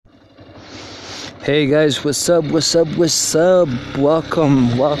Hey guys, what's up, what's up, what's up?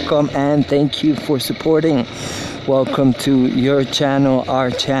 Welcome, and thank you for supporting. Welcome to your channel,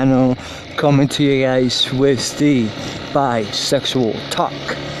 our channel, coming to you guys with the Bisexual Talk,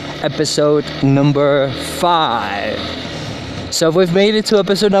 episode number 5. So we've made it to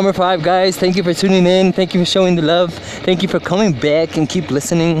episode number 5, guys. Thank you for tuning in. Thank you for showing the love. Thank you for coming back and keep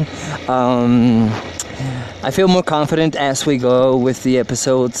listening. I feel more confident as we go with the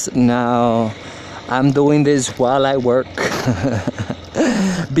episodes now. I'm doing this while I work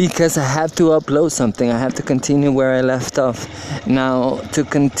because I have to upload something. I have to continue where I left off. Now, to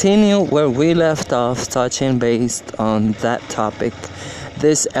continue where we left off, touching based on that topic,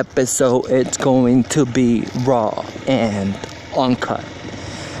 this episode it's going to be raw and uncut.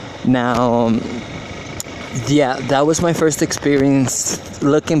 Now, yeah, that was my first experience.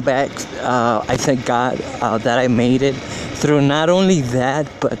 Looking back, I thank God that I made it through not only that,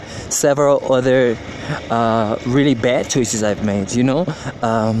 but several other really bad choices I've made, you know.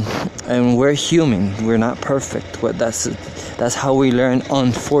 And we're human, we're not perfect. Well, that's how we learn,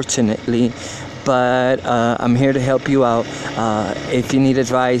 unfortunately. But I'm here to help you out. If you need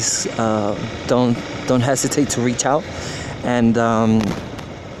advice, don't hesitate to reach out. And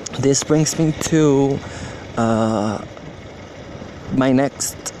this brings me to my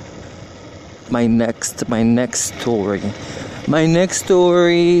next story. My next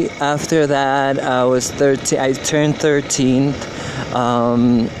story, after that, I was 13. I turned 13.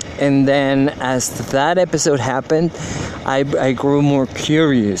 And then as that episode happened, I grew more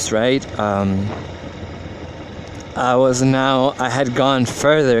curious, right? I had gone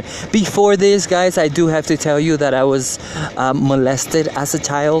further. Before this, guys, I do have to tell you that I was molested as a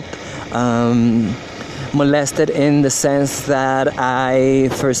child. Molested in the sense that I,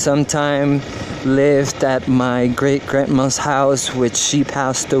 for some time, lived at my great-grandma's house, which she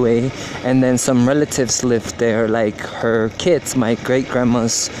passed away, and then some relatives lived there, like her kids, my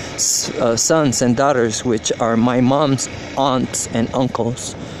great-grandma's sons and daughters, which are my mom's aunts and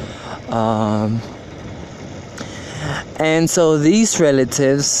uncles. And so these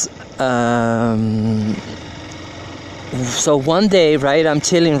relatives, so one day, right, I'm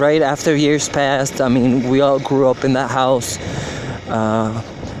chilling, right, after years passed. I mean, we all grew up in that house,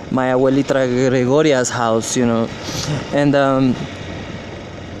 my abuelita Gregoria's house, you know, and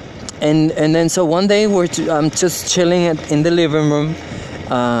then so one day I'm just chilling in the living room.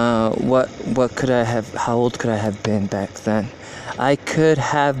 What could I have? How old could I have been back then? I could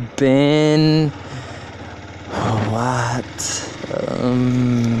have been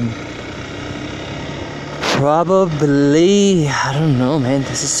probably, I don't know, man.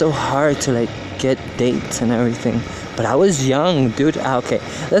 This is so hard to get dates and everything. But I was young, dude. Okay,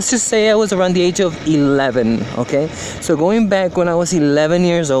 let's just say I was around the age of 11. Okay, so going back when I was 11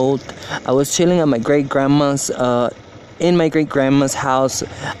 years old, I was chilling at my great-grandma's in my great-grandma's house.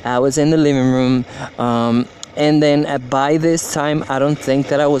 I was in the living room. And then by this time, I don't think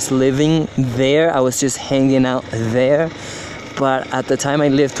that I was living there. I was just hanging out there. But at the time, I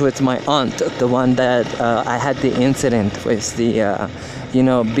lived with my aunt, the one that I had the incident with, the,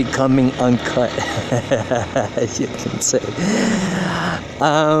 becoming uncut, you can say.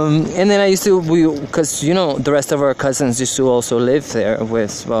 And then I used to, because, the rest of our cousins used to also live there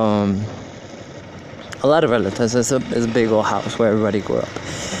with a lot of relatives. It's a big old house where everybody grew up.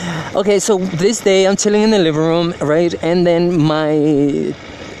 Okay, so this day I'm chilling in the living room, right? And then my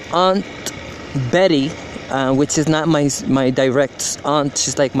aunt Betty, which is not my direct aunt,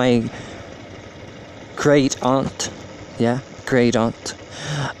 she's like my great aunt. Yeah, great aunt.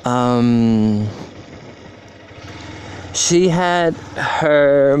 She had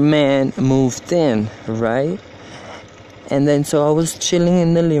her man moved in, right? And then so I was chilling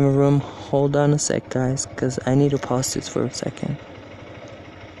in the living room. Hold on a sec, guys, because I need to pause this for a second.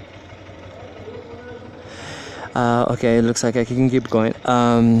 Okay, it looks like I can keep going.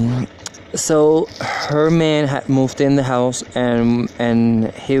 So her man had moved in the house,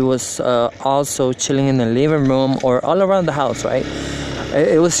 and he was also chilling in the living room or all around the house, right?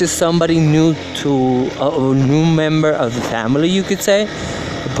 It was just somebody new to a new member of the family, you could say.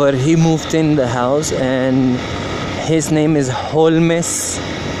 But he moved in the house, and his name is Holmes.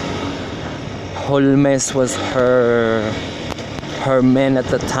 Holmes was her man at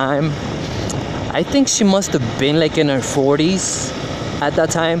the time. I think she must have been like in her 40s at that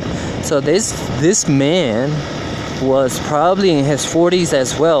time. So this man was probably in his 40s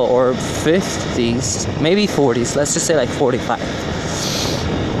as well, or 50s, maybe 40s. Let's just say like 45.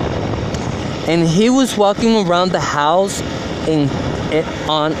 And he was walking around the house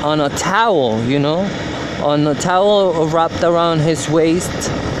on a towel, on a towel wrapped around his waist,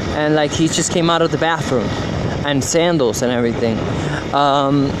 and like he just came out of the bathroom, and sandals and everything.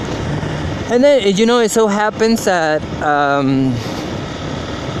 And then, it so happens that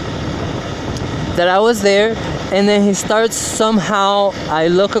that I was there, and then he starts somehow. I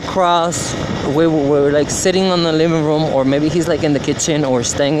look across. We're like sitting on the living room, or maybe he's like in the kitchen, or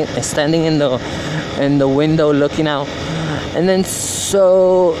standing in the window looking out. And then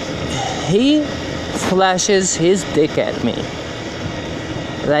so he flashes his dick at me.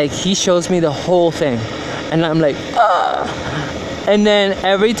 Like he shows me the whole thing, and I'm like, ah. And then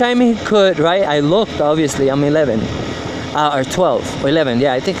every time he could, right? I looked. Obviously, I'm 11, or 12, or 11.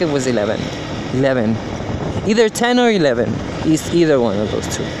 Yeah, I think it was 11. 11, either 10 or 11. Either one of those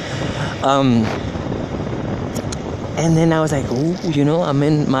two. And then I was like, ooh, I'm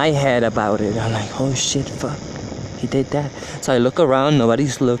in my head about it. I'm like, oh shit, fuck, he did that. So I look around,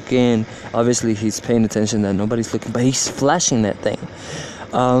 nobody's looking. Obviously, he's paying attention that nobody's looking, but he's flashing that thing.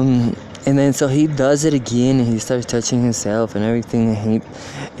 And then so he does it again, and he starts touching himself and everything. And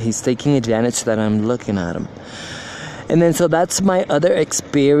he's taking advantage that I'm looking at him. And then so that's my other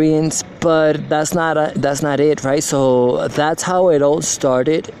experience, but that's not it, right? So that's how it all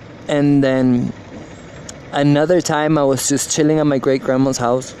started. And then another time I was just chilling at my great grandma's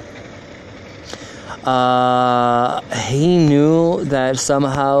house. He knew that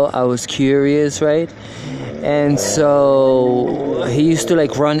somehow I was curious, right? And so he used to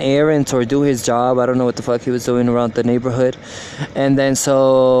like run errands or do his job. I don't know what the fuck he was doing around the neighborhood. And then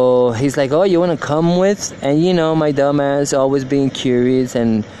so he's like, oh, you want to come with? And my dumb ass always being curious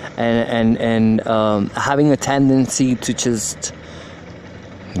and having a tendency to just,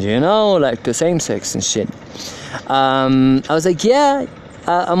 like the same sex and shit. I was like, yeah,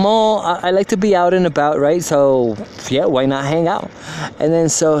 I like to be out and about, right? So yeah, why not hang out? And then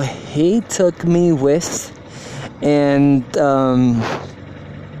so he took me with, and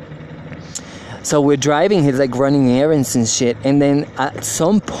so we're driving. He's like running errands and shit. And then at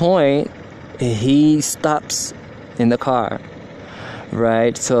some point, he stops in the car,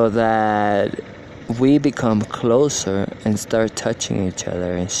 right? So that we become closer and start touching each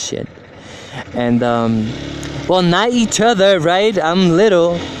other and shit. And well, not each other, right? I'm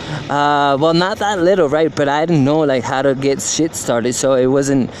little, well, not that little, right? But I didn't know like how to get shit started, so it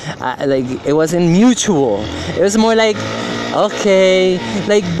wasn't it wasn't mutual. It was more like, okay,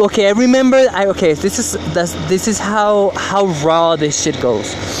 I remember. This is how raw this shit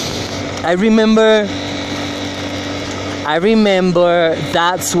goes. I remember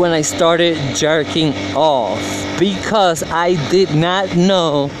that's when I started jerking off, because I did not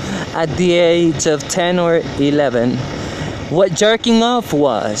know at the age of 10 or 11 what jerking off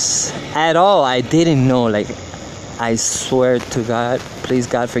was at all. I didn't know. Like, I swear to God, please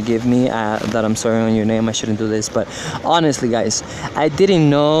God forgive me that I'm swearing on your name. I shouldn't do this, but honestly, guys, I didn't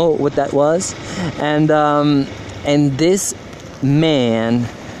know what that was. And this man,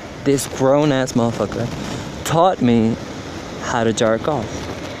 this grown ass motherfucker, taught me how to jerk off,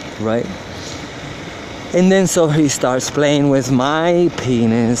 right? And then so he starts playing with my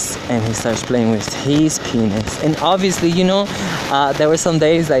penis, and he starts playing with his penis. And obviously, there were some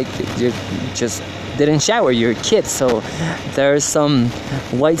days like you just didn't shower, you're a kid, so there's some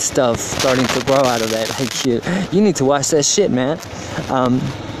white stuff starting to grow out of that. Like, you need to wash that shit, man.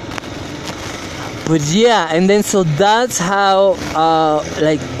 But yeah, and then so that's how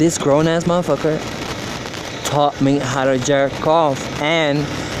like this grown ass motherfucker taught me how to jerk off. And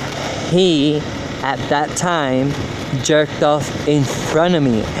he, at that time, jerked off in front of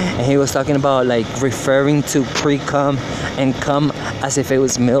me, and he was talking about like referring to pre-cum and cum as if it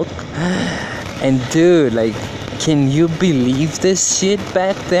was milk. And dude, like, can you believe this shit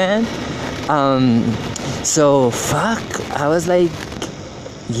back then? So fuck, I was like,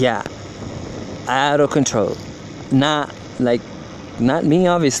 yeah, out of control. Not me,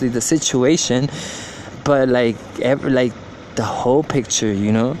 obviously, the situation, but like the whole picture,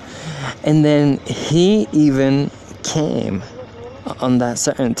 And then he even came on that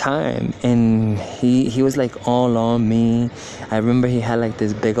certain time, and he was like all on me. I remember he had like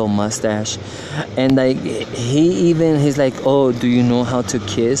this big old mustache, and like he's like, oh, do you know how to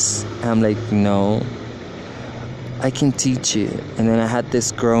kiss? And I'm like, no, I can teach you. And then I had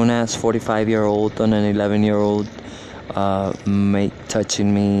this grown ass 45-year-old on an 11-year-old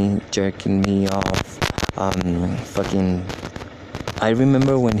touching me, jerking me off, fucking. I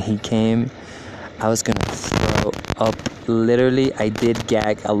remember when he came, I was gonna throw up. Literally, I did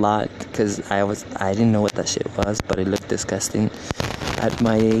gag a lot because I didn't know what that shit was, but it looked disgusting at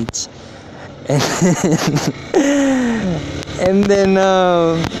my age. And then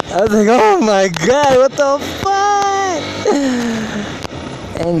I was like, oh my god, what the fuck?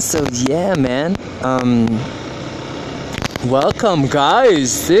 And so yeah, man. Welcome,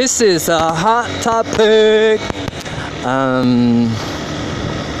 guys. This is a hot topic.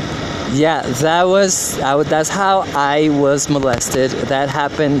 Yeah, that's how I was molested. That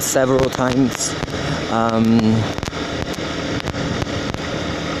happened several times.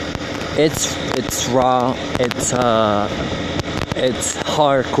 It's raw. It's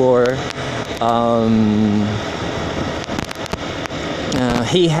hardcore.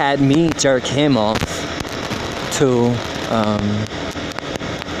 He had me jerk him off too.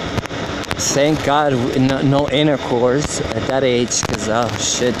 Thank God, no intercourse at that age, because oh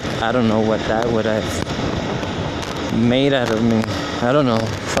shit, I don't know what that would have made out of me. I don't know,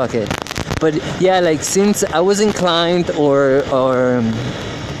 fuck it. But yeah, like, since I was inclined or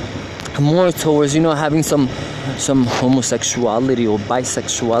more towards, having some homosexuality or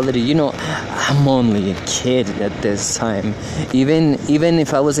bisexuality, I'm only a kid at this time. Even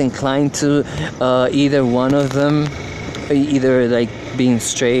if I was inclined to either one of them, either like being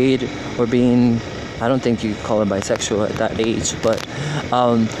straight or being, I don't think you call it bisexual at that age, but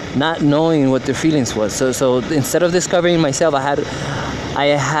not knowing what their feelings was. So instead of discovering myself, I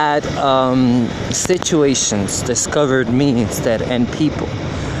had situations discovered me instead, and people.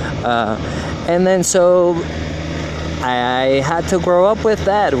 And then so I had to grow up with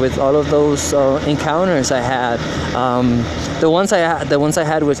that, with all of those encounters I had. The ones I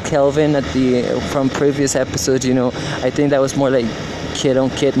had with Kelvin from previous episodes, I think that was more like kid on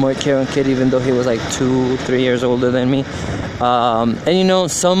kid, even though he was like 2-3 years older than me.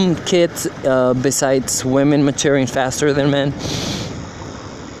 And some kids, besides women maturing faster than men,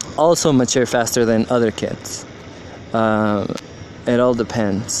 also mature faster than other kids. It all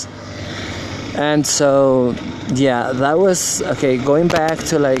depends. And so yeah, that was okay. Going back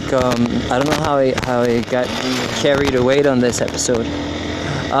to like I don't know how I got carried away on this episode,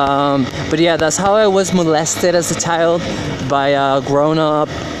 but yeah, that's how I was molested as a child by a grown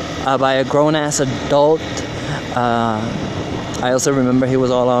ass adult. I also remember he was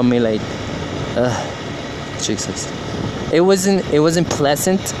all on me like, Jesus. It wasn't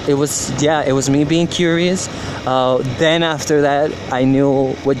pleasant. It was me being curious. Then after that, I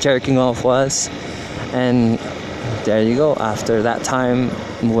knew what jerking off was, and there you go. After that time,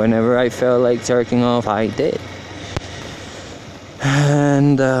 whenever I felt like jerking off, I did.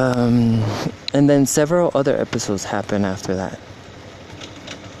 And then several other episodes happened after that.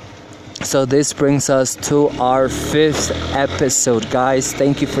 So this brings us to our 5th episode, guys.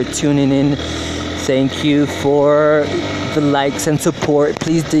 Thank you for tuning in. Thank you for the likes and support.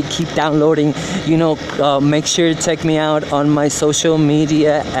 Please keep downloading. Make sure to check me out on my social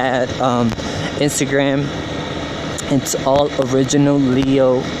media at Instagram. It's all original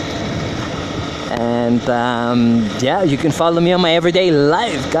Leo. And yeah, you can follow me on my everyday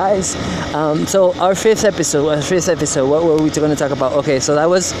life, guys. So our fifth episode. What were we going to talk about? Okay, so that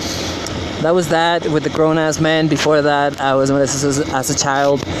was that with the grown-ass man. Before that, I was molested as a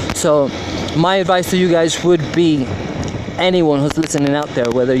child. So my advice to you guys would be, anyone who's listening out there,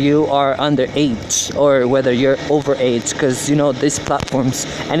 whether you are underage or whether you're overage, because these platforms,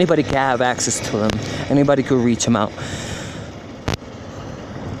 anybody can have access to them, anybody could reach them out.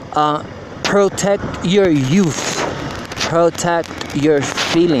 Protect your youth, protect your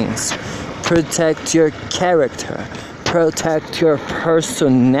feelings, protect your character, protect your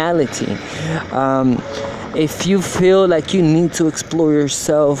personality. If you feel like you need to explore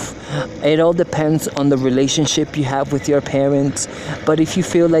yourself, it all depends on the relationship you have with your parents. But if you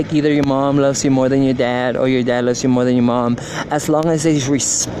feel like either your mom loves you more than your dad, or your dad loves you more than your mom, as long as they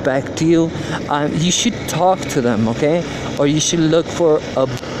respect you, you should talk to them, okay? Or you should look for a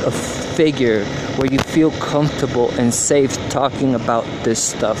figure where you feel comfortable and safe talking about this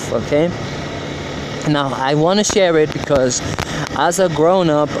stuff, okay? Now, I want to share it because as a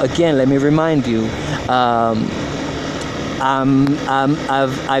grown-up, again, let me remind you,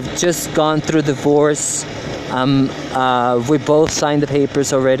 I've just gone through divorce. We both signed the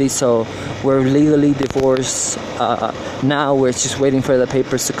papers already, so we're legally divorced. Now we're just waiting for the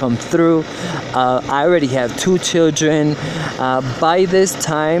papers to come through. I already have 2 children. By this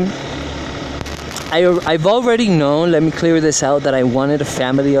time, I've already known, let me clear this out, that I wanted a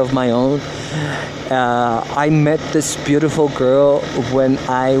family of my own. I met this beautiful girl when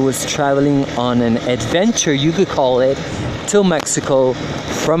I was traveling on an adventure, you could call it, to Mexico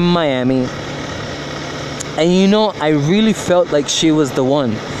from Miami. And I really felt like she was the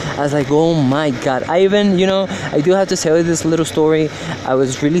one. I was like, oh my god. I even, I do have to tell you this little story. I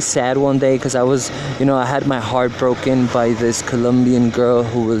was really sad one day because I was, I had my heart broken by this Colombian girl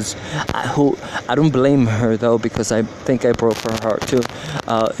who I don't blame her though, because I think I broke her heart too.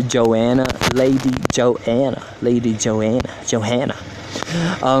 Lady Joanna,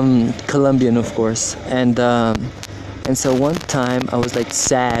 Colombian, of course. And so one time I was like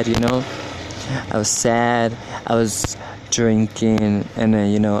sad, I was sad, I was drinking, and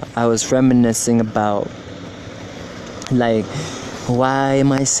then, I was reminiscing about, like, why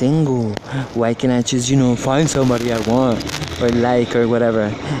am I single? Why can't I just, find somebody I want or like or whatever?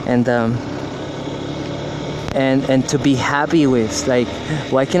 And to be happy with, like,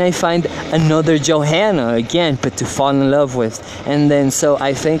 why can't I find another Johanna again, but to fall in love with? And then so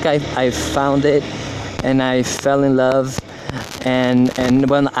I think I found it, and I fell in love. And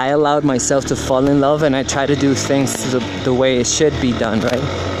when I allowed myself to fall in love, and I try to do things the way it should be done, right,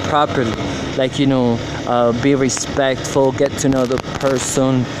 properly, like, be respectful, get to know the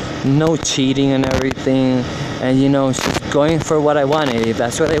person, no cheating and everything, and just going for what I wanted. If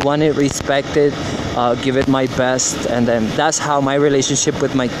that's what I wanted, respect it, give it my best. And then that's how my relationship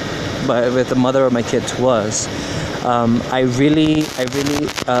with the mother of my kids was. I really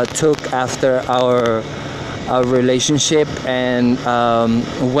took after our relationship, and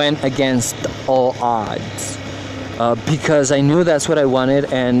went against all odds, because I knew that's what I wanted.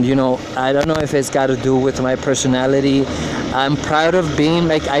 And I don't know if it's got to do with my personality. I'm proud of being,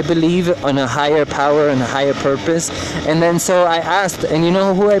 like, I believe on a higher power and a higher purpose. And then so I asked, and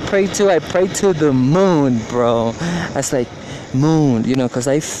who I prayed to? I prayed to the moon, bro. I was like, moon, because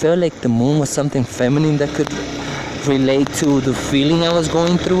I felt like the moon was something feminine that could relate to the feeling I was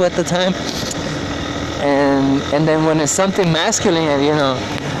going through at the time. And then when it's something masculine,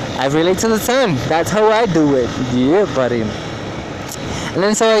 I relate to the sun. That's how I do it. Yeah, buddy. And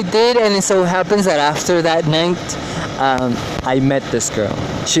then so I did, and it so happens that after that night, I met this girl.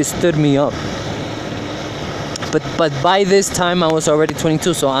 She stood me up. But by this time I was already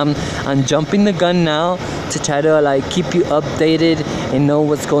 22, so I'm jumping the gun now to try to, like, keep you updated and know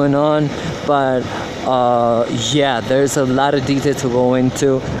what's going on. But yeah, there's a lot of detail to go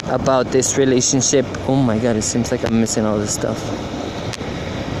into about this relationship. Oh my god, it seems like I'm missing all this stuff.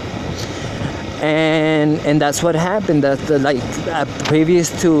 And that's what happened. That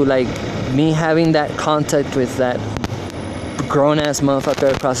previous to, like, me having that contact with that grown-ass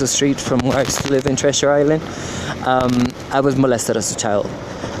motherfucker across the street from where I used to live in Treasure Island, I was molested as a child.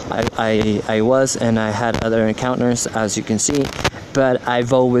 I was, and I had other encounters, as you can see. But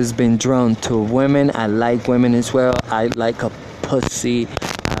I've always been drawn to women. I like women as well. I like a pussy.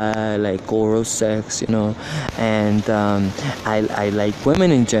 I like oral sex, and I like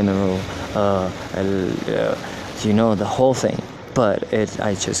women in general. The whole thing. But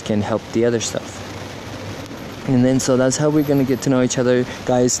I just can't help the other stuff. And then so that's how we're gonna get to know each other,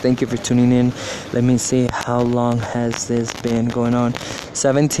 guys. Thank you for tuning in. Let me see, how long has this been going on?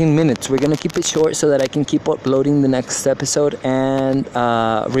 17 minutes. We're gonna keep it short so that I can keep uploading the next episode and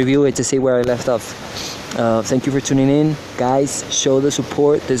review it to see where I left off. Thank you for tuning in, guys. Show the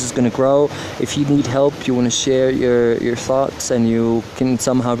support. This is gonna grow. If you need help, you want to share your thoughts, and you can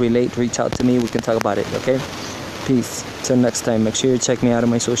somehow relate, reach out to me. We can talk about it. Okay, peace. Till next time. Make sure you check me out on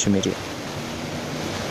my social media.